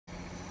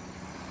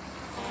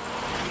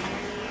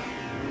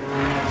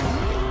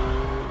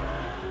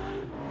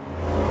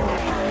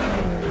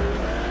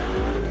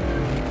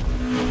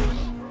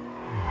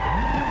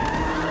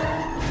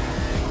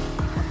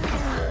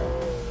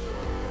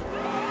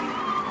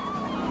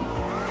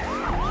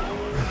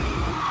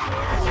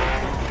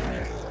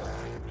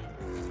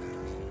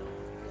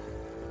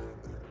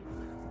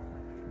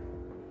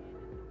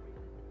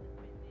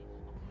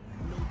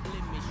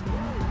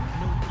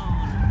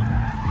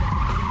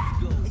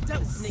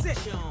Sick.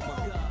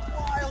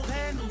 Wild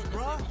handles,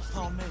 bro.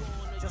 Oh, man.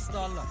 Just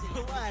our luck.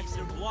 Relax,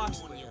 they're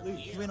blocks away.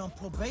 You ain't on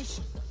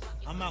probation.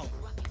 I'm out.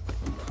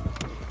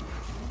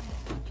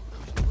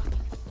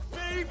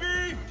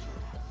 Baby!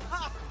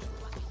 Ha!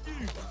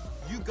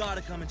 You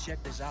gotta come and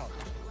check this out.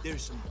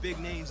 There's some big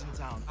names in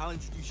town. I'll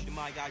introduce you to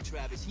my guy,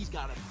 Travis. He's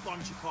got a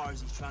bunch of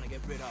cars he's trying to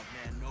get rid of,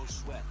 man. No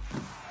sweat.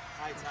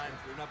 High time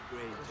for an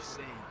upgrade, just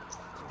saying.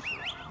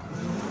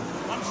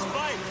 I'm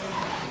Spike.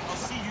 I'll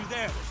see you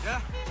there,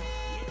 yeah?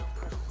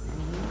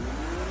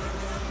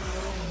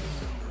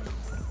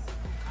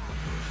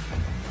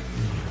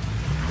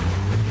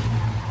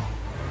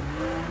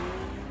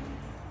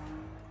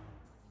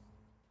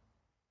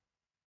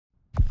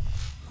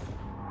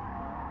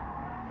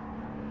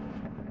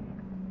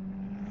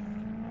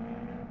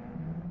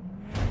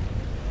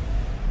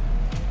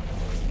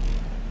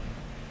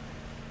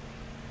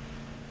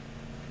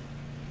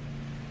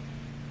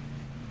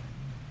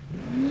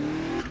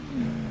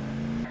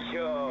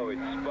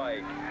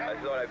 I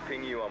thought I'd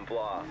ping you on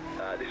blah.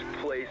 This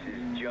place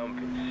is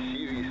jumping.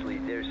 Seriously,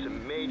 there's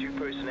some major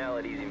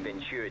personalities in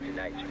Ventura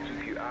tonight, so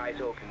keep your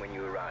eyes open when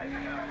you arrive.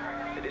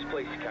 This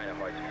place is kind of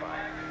hard to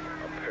find.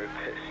 On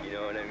purpose, you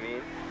know what I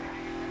mean?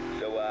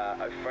 So,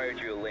 I fired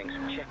you a link,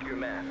 so check your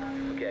map.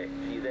 Okay,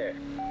 see you there.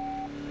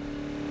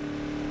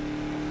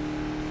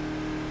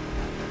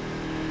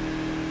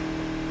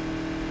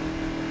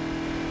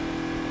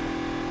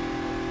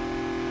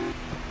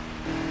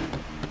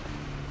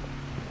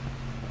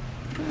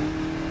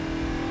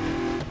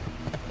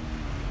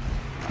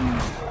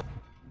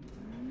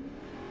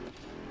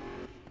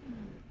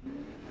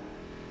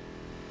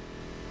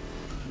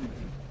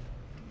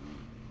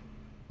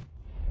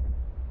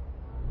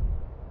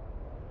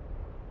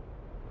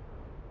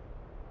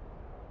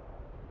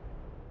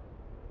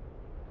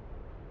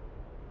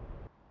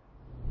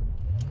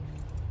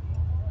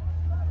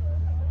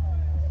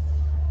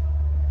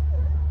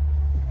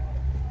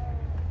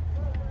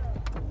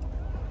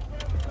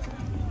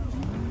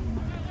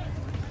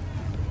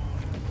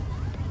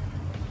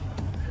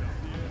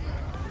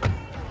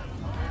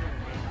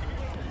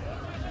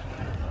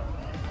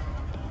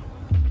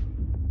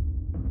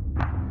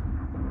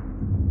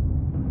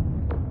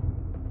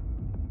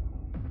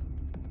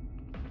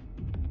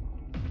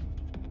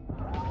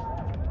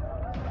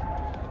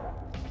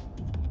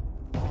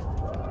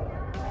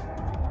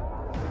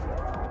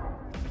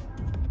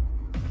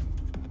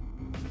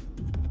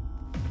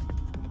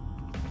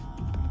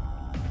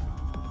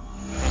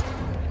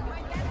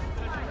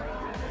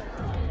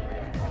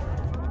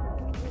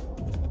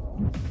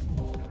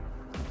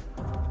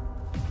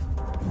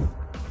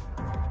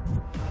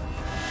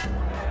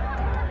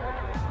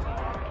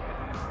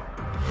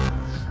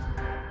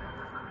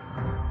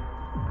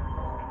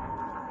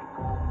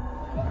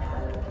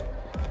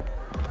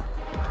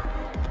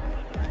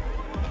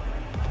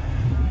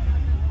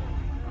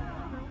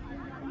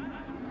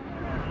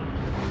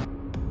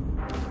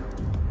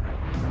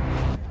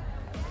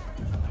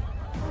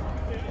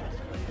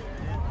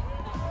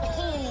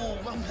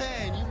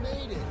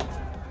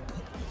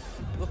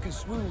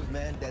 Smooth,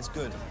 man. That's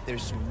good.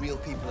 There's some real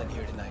people in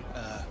here tonight.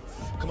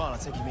 Come on, I'll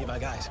take you to meet my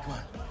guys. Come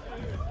on.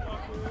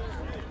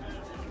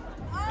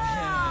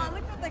 Ah,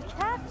 look what the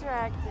cat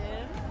dragged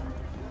in.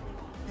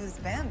 Who's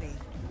Bambi?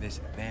 This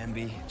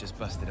Bambi just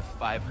busted a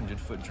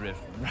 500-foot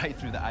drift right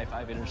through the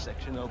I-5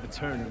 intersection over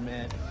Turner,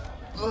 man.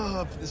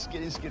 Up the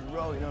skid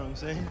row, you know what I'm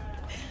saying?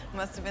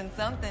 Must have been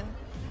something.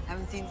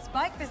 Haven't seen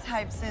Spike this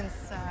hype since,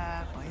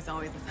 well, he's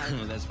always this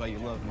hype. That's why you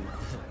love me.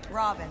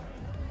 Robin.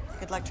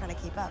 Good luck trying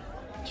to keep up.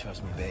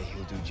 Trust me, babe,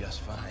 he'll do just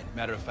fine.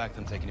 Matter of fact,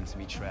 I'm taking him to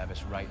meet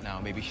Travis right now.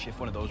 Maybe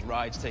shift one of those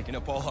rides taking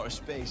up all our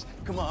space.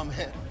 Come on,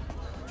 man.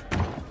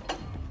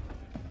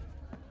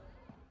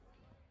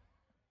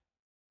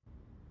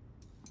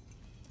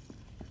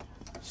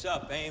 What's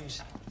up,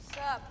 Ames? What's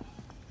up?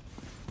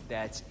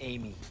 That's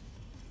Amy.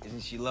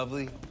 Isn't she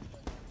lovely?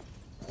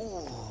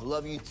 Ooh,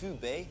 love you too,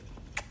 babe.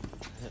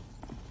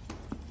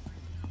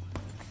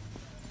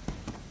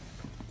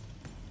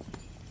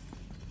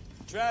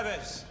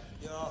 Travis.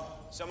 Yo.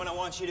 Someone I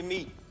want you to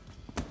meet.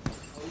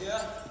 Oh,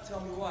 yeah? Tell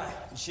me why.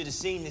 You should have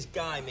seen this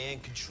guy, man.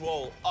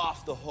 Control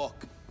off the hook.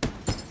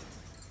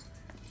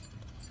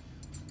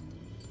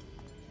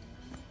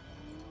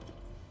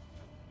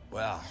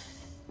 Well,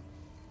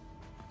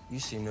 you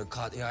seem to have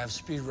caught the eye of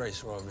Speed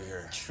Racer over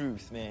here.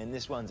 Truth, man.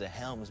 This one's a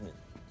helmsman.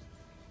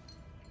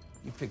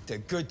 You picked a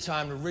good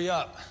time to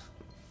re-up.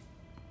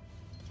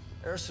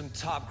 There's some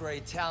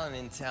top-grade talent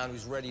in town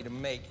who's ready to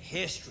make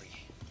history.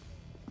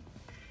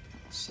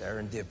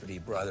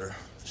 Serendipity, brother.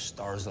 The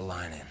stars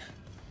aligning.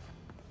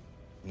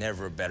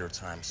 Never a better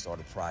time to start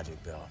a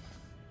project, Bill.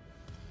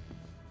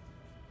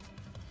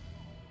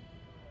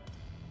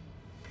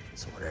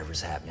 So whatever's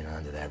happening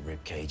under that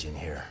ribcage in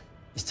here,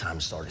 it's time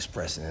to start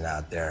expressing it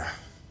out there.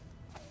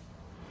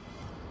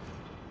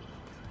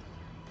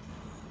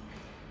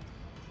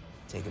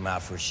 Take him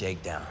out for a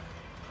shakedown.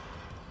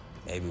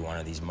 Maybe one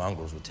of these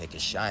mongrels will take a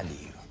shine to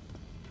you.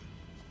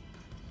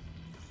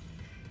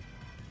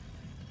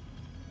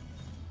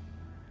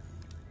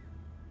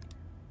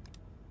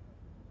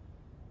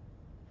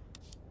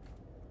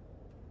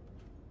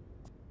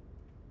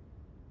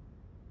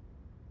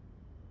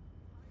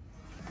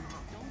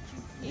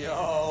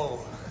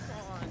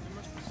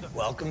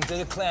 Welcome to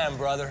the clan,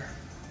 brother.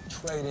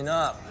 Trading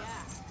up.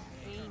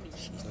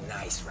 She's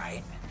nice,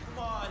 right?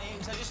 Come on,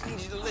 Ames, I just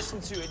need you to listen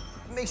to it.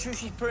 Make sure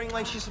she's purring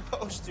like she's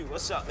supposed to.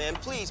 What's up, man?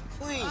 Please,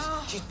 please.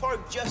 She's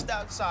parked just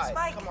outside.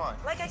 Spike, Come on.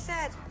 like I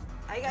said,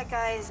 I got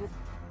guys with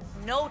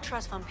no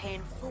trust fund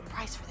paying full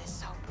price for this,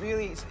 so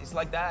Really? It's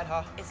like that,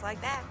 huh? it's like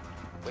that.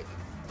 Wait.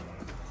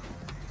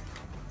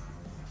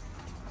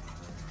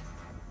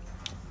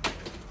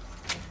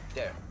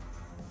 There.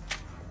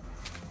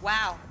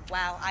 Wow,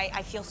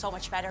 I feel so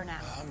much better now.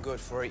 I'm good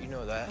for it, you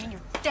know that. I mean,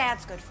 your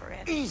dad's good for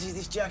it. Easy,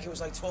 this jacket was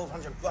like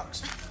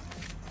 $1,200.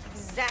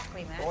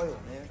 Exactly, man. Oil,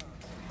 man.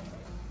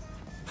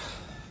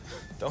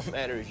 Don't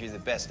matter if you're the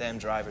best damn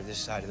driver this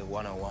side of the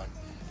 101.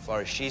 As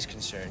far as she's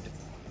concerned,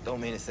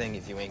 don't mean a thing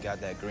if you ain't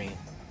got that green.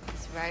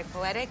 It's very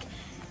poetic,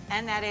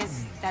 and that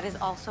is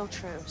also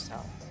true, so.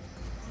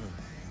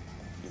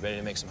 You ready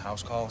to make some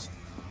house calls?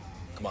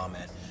 Come on,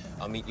 man.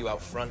 I'll meet you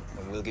out front,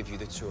 and we'll give you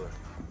the tour.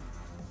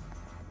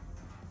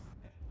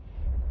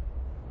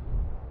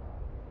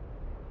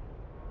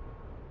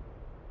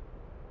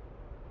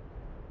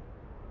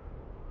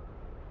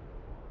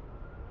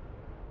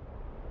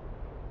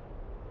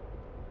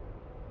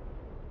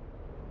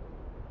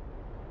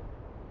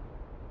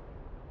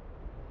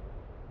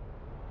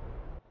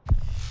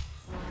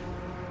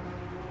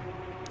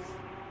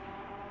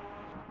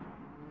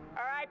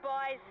 All right,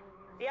 boys.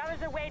 The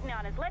others are waiting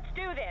on us. Let's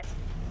do this.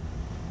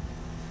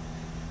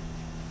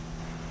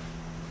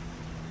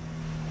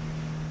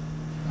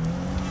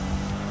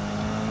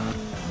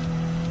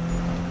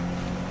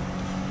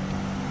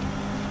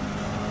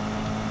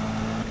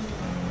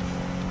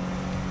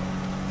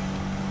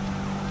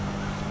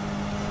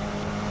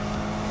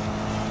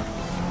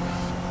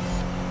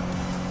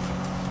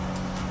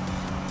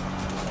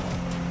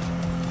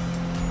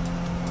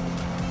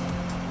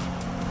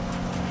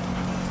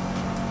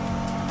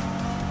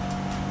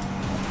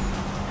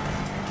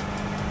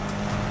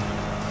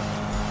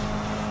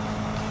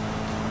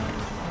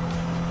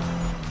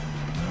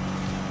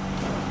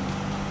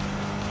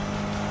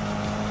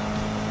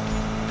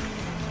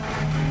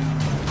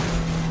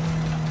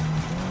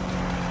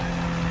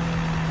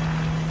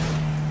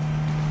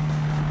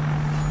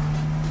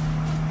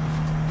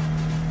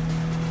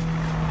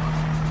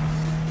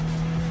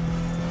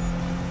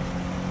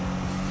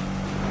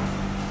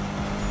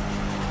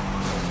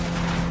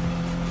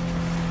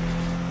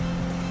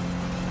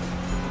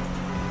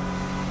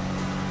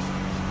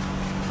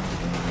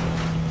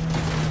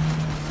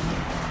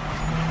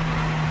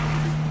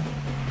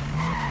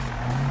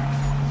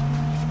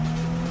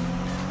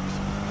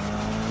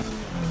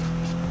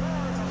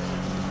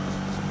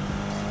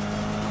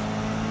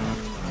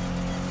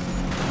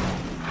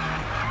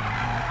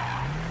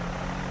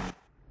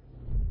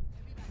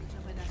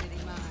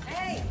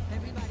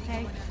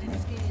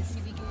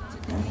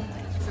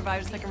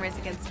 Survived a second race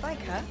against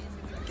Spike, huh?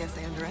 Guess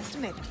I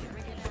underestimated you.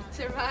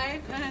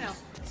 Survive? No.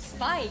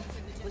 Spike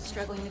was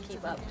struggling to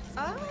keep up.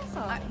 Oh.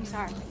 I'm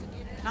sorry.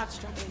 Not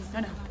struggling.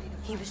 No.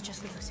 He was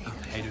just losing.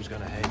 Haters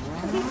gonna hate.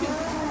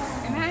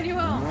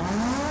 Emmanuel!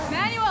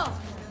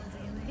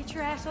 Get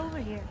your ass over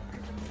here.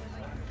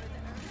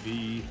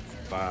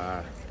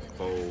 V5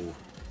 4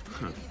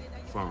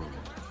 phone.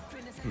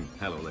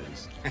 Hello,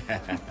 ladies.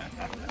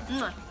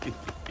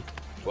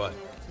 What?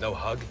 No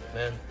hug,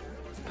 man?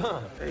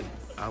 Hey,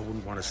 I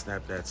wouldn't want to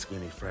snap that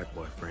skinny frat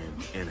boyfriend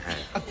in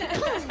half.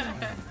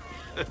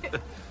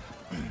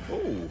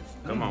 Oh,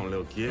 come on,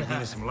 little kid. Give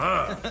me some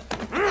love.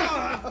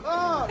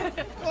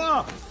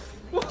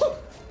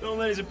 Don't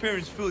let his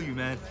appearance fool you,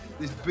 man.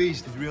 This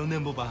beast is real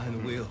nimble behind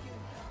the wheel.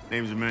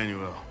 Name's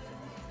Emmanuel.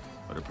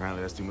 But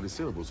apparently that's too many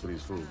syllables for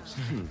these fools.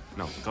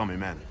 No, call me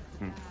Manny.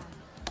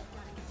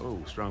 Oh,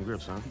 strong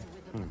grips, huh?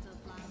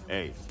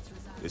 Hey,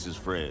 this is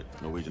Fred,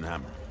 Norwegian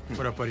Hammer.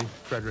 What up, buddy?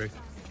 Frederick.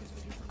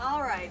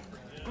 All right.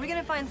 Are we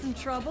gonna find some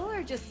trouble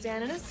or just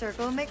stand in a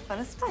circle and make fun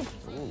of Spike?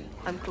 Ooh.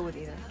 I'm cool with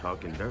either.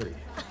 Talking dirty.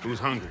 Who's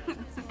hungry?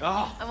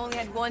 Oh, I've only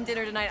had one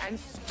dinner tonight. I'm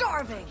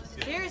starving.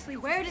 Seriously,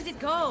 where does it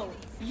go?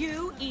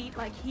 You eat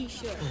like he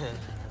should.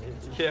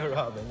 yeah,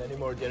 Robin. Any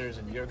more dinners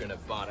and you're gonna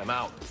bottom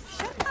out.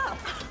 Shut up.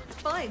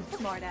 Fine,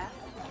 smartass.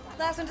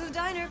 Last one to the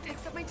diner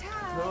picks up my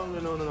tab.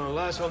 No.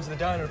 Last one to the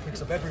diner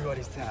picks up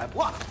everybody's tab.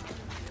 What?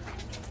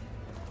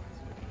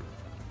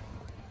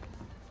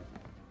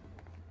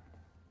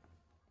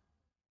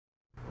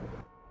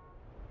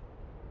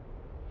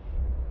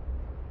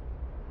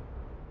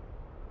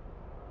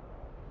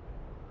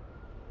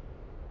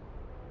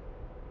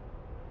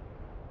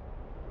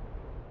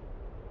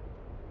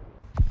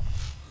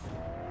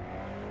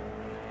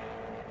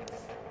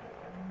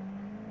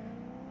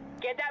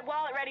 Get that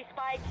wallet ready,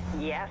 Spike.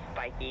 Yeah,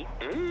 Spikey.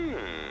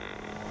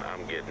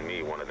 I'm getting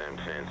me one of them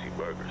fancy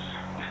burgers.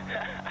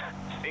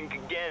 Think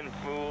again,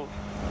 fool.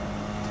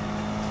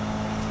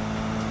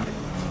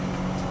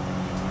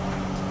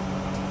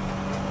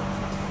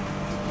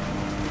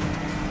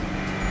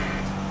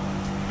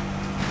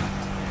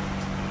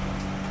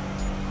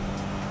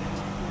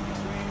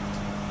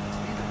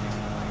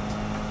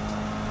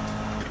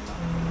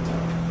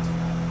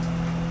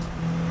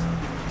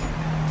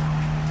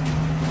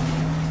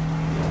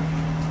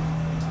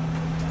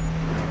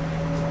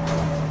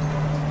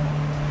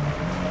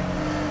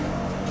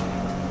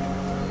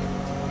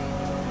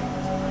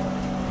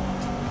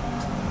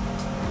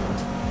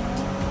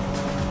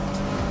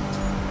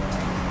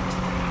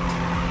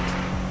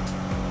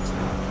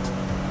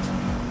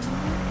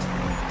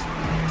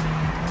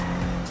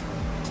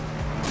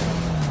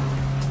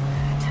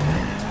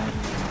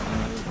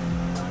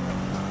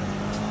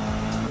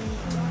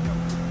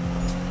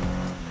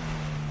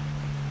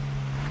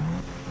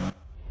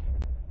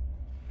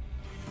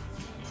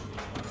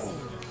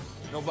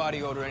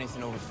 Nobody order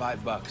anything over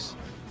 $5.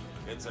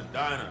 It's a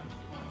diner.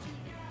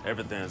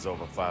 Everything's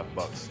over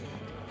 $5.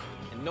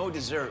 And no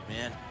dessert,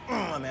 man.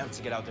 I'm gonna have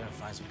to get out there and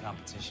find some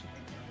competition.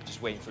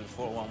 Just waiting for the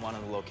 411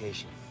 on the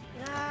location.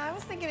 Nah, I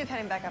was thinking of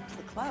heading back up to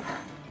the club.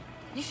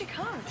 You should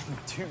come.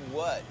 Dude,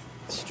 what?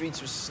 The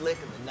streets are slick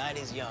and the night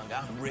is young.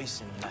 I'm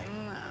racing tonight.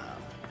 No,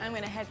 I'm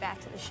gonna head back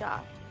to the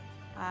shop.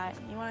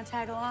 You wanna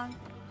tag along?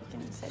 We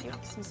can set you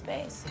up some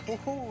space.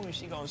 Ooh,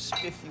 she gonna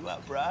spiff you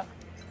up, bruh.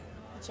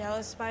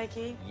 Jealous,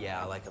 Spiky?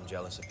 Yeah, I'm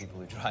jealous of people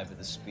who drive at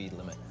the speed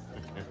limit.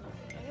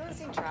 Anyone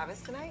seen Travis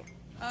tonight?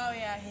 Oh,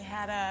 yeah, he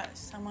had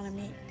someone to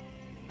meet.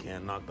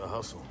 Can't knock the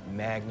hustle.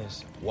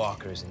 Magnus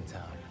Walker's in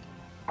town.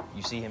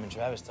 You see him and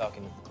Travis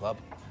talking at the club?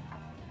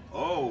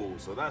 Oh,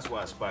 so that's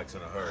why Spike's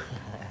in a hurry.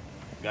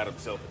 Got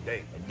himself a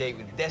date. A date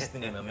with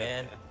destiny, my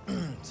man.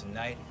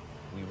 Tonight,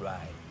 we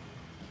ride.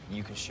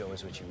 You can show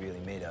us what you're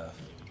really made of,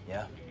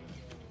 yeah?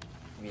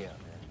 Yeah, man.